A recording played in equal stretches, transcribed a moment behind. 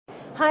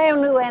Hi, I'm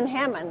Luann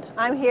Hammond.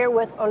 I'm here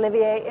with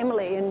Olivier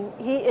Emily, and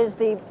he is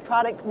the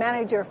product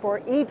manager for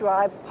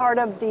eDrive, part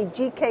of the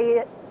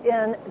GKN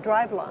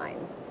driveline.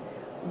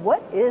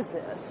 What is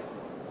this?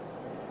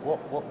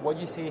 What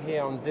you see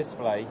here on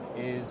display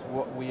is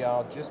what we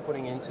are just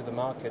putting into the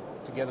market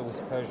together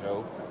with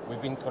Peugeot. We've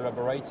been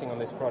collaborating on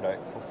this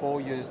product for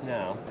 4 years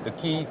now. The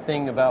key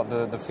thing about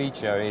the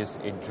feature is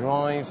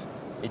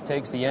it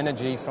takes the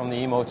energy from the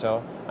e-motor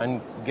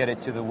and get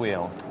it to the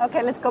wheel.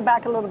 Okay, let's go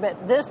back a little bit.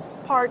 This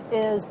part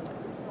is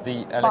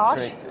the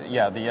Bosch?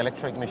 Yeah, the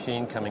electric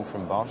machine coming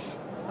from Bosch.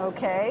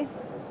 Okay.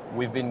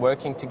 We've been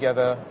working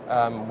together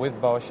with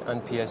Bosch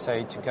and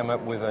PSA to come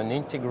up with an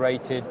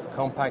integrated,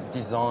 compact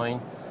design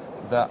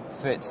that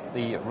fits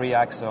the rear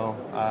axle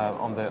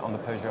on the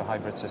Peugeot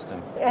hybrid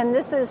system. And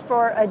this is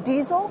for a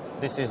diesel?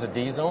 This is a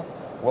diesel.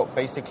 What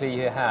basically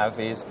you have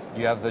is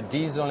you have the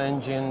diesel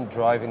engine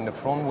driving the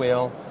front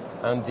wheel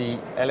and the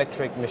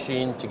electric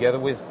machine together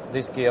with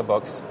this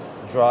gearbox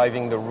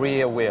driving the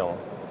rear wheel.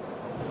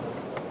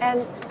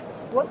 And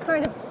what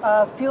kind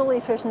of fuel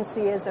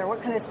efficiency is there?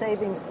 What kind of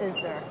savings is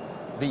there?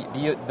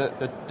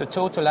 The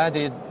total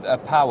added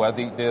power,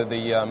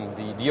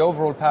 the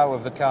overall power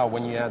of the car,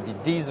 when you add the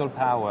diesel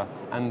power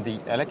and the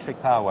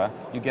electric power,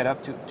 you get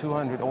up to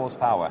 200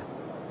 horsepower.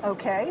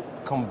 Okay.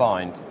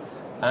 Combined,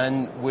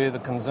 and with a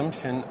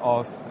consumption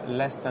of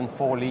less than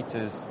 4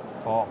 liters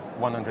for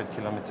 100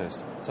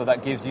 kilometers. So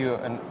that gives you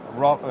an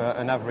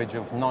average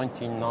of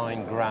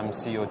 99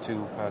 grams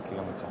CO2 per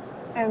kilometer.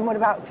 And what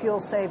about fuel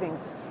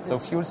savings? So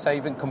fuel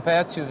saving,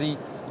 compared to the,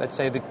 let's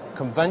say, the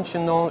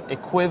conventional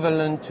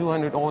equivalent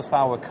 200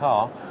 horsepower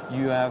car,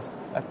 you have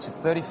up to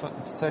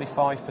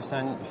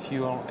 35%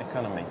 fuel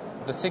economy.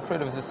 The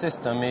secret of the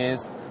system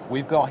is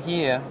we've got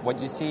here, what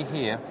you see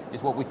here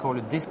is what we call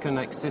a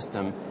disconnect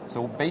system.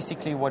 So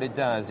basically what it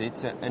does,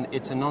 it's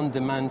an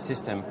on-demand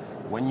system.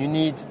 When you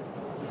need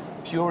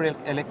pure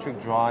electric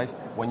drive,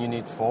 when you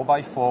need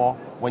 4x4,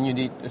 when you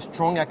need a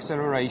strong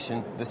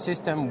acceleration, the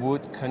system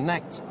would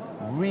connect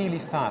really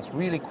fast,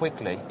 really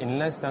quickly. In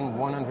less than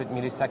 100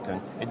 milliseconds,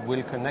 it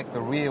will connect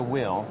the rear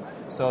wheel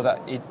so that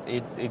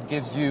it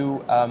gives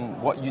you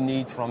what you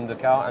need from the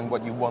car and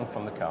what you want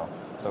from the car.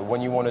 So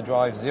when you want to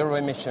drive zero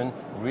emission,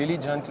 really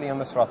gently on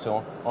the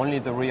throttle, only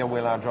the rear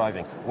wheel are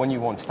driving. When you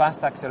want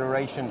fast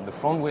acceleration, the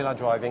front wheel are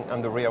driving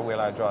and the rear wheel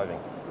are driving.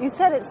 You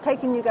said it's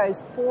taken you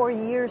guys 4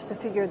 years to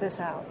figure this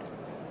out.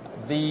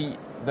 The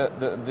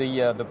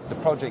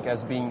project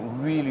has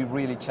been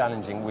really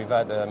challenging. We've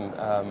had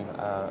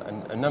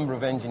a number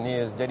of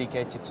engineers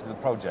dedicated to the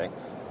project.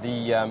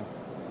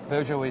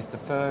 Peugeot is the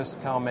first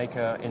car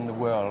maker in the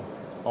world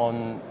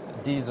on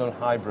diesel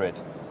hybrid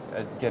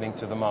getting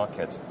to the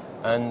market.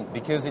 And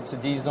because it's a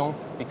diesel,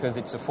 because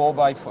it's a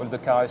 4x4, the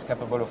car is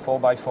capable of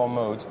 4x4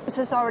 mode. Is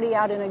this already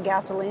out in a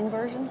gasoline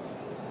version?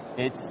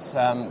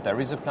 There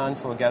is a plan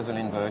for a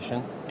gasoline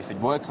version. If it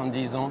works on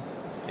diesel,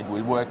 it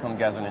will work on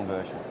gasoline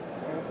version.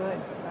 Very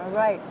good. All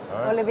right.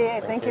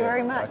 Olivier, thank you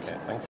very much. Okay,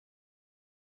 thank you.